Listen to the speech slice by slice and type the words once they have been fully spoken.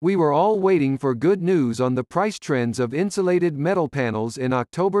We were all waiting for good news on the price trends of insulated metal panels in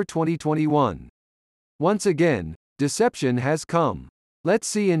October 2021. Once again, deception has come. Let's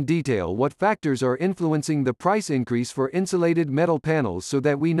see in detail what factors are influencing the price increase for insulated metal panels so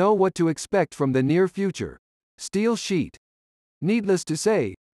that we know what to expect from the near future. Steel sheet. Needless to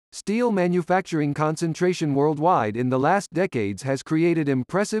say, steel manufacturing concentration worldwide in the last decades has created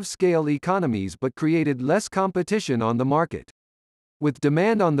impressive scale economies but created less competition on the market. With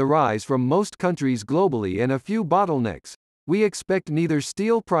demand on the rise from most countries globally and a few bottlenecks, we expect neither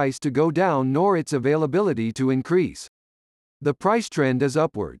steel price to go down nor its availability to increase. The price trend is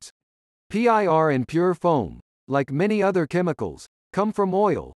upwards. PIR and pure foam, like many other chemicals, come from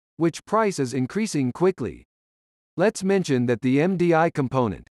oil, which price is increasing quickly. Let's mention that the MDI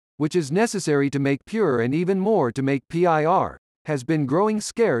component, which is necessary to make pure and even more to make PIR, has been growing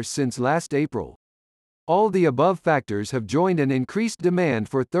scarce since last April. All the above factors have joined an increased demand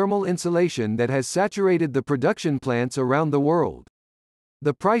for thermal insulation that has saturated the production plants around the world.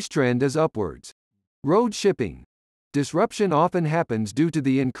 The price trend is upwards. Road shipping. Disruption often happens due to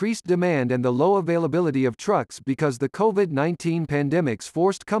the increased demand and the low availability of trucks because the COVID-19 pandemics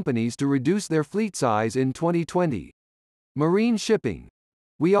forced companies to reduce their fleet size in 2020. Marine shipping.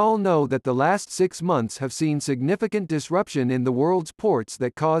 We all know that the last 6 months have seen significant disruption in the world's ports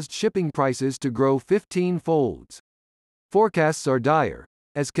that caused shipping prices to grow 15-folds. Forecasts are dire,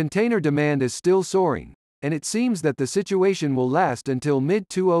 as container demand is still soaring, and it seems that the situation will last until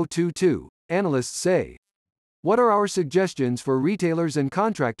mid-2022, analysts say. What are our suggestions for retailers and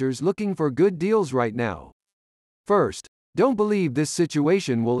contractors looking for good deals right now? First, don't believe this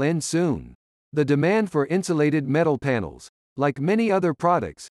situation will end soon. The demand for insulated metal panels, like many other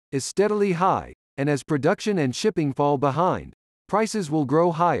products, is steadily high, and as production and shipping fall behind, prices will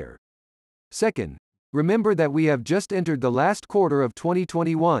grow higher. Second, remember that we have just entered the last quarter of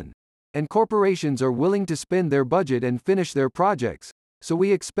 2021, and corporations are willing to spend their budget and finish their projects, so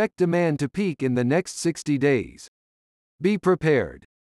we expect demand to peak in the next 60 days. Be prepared.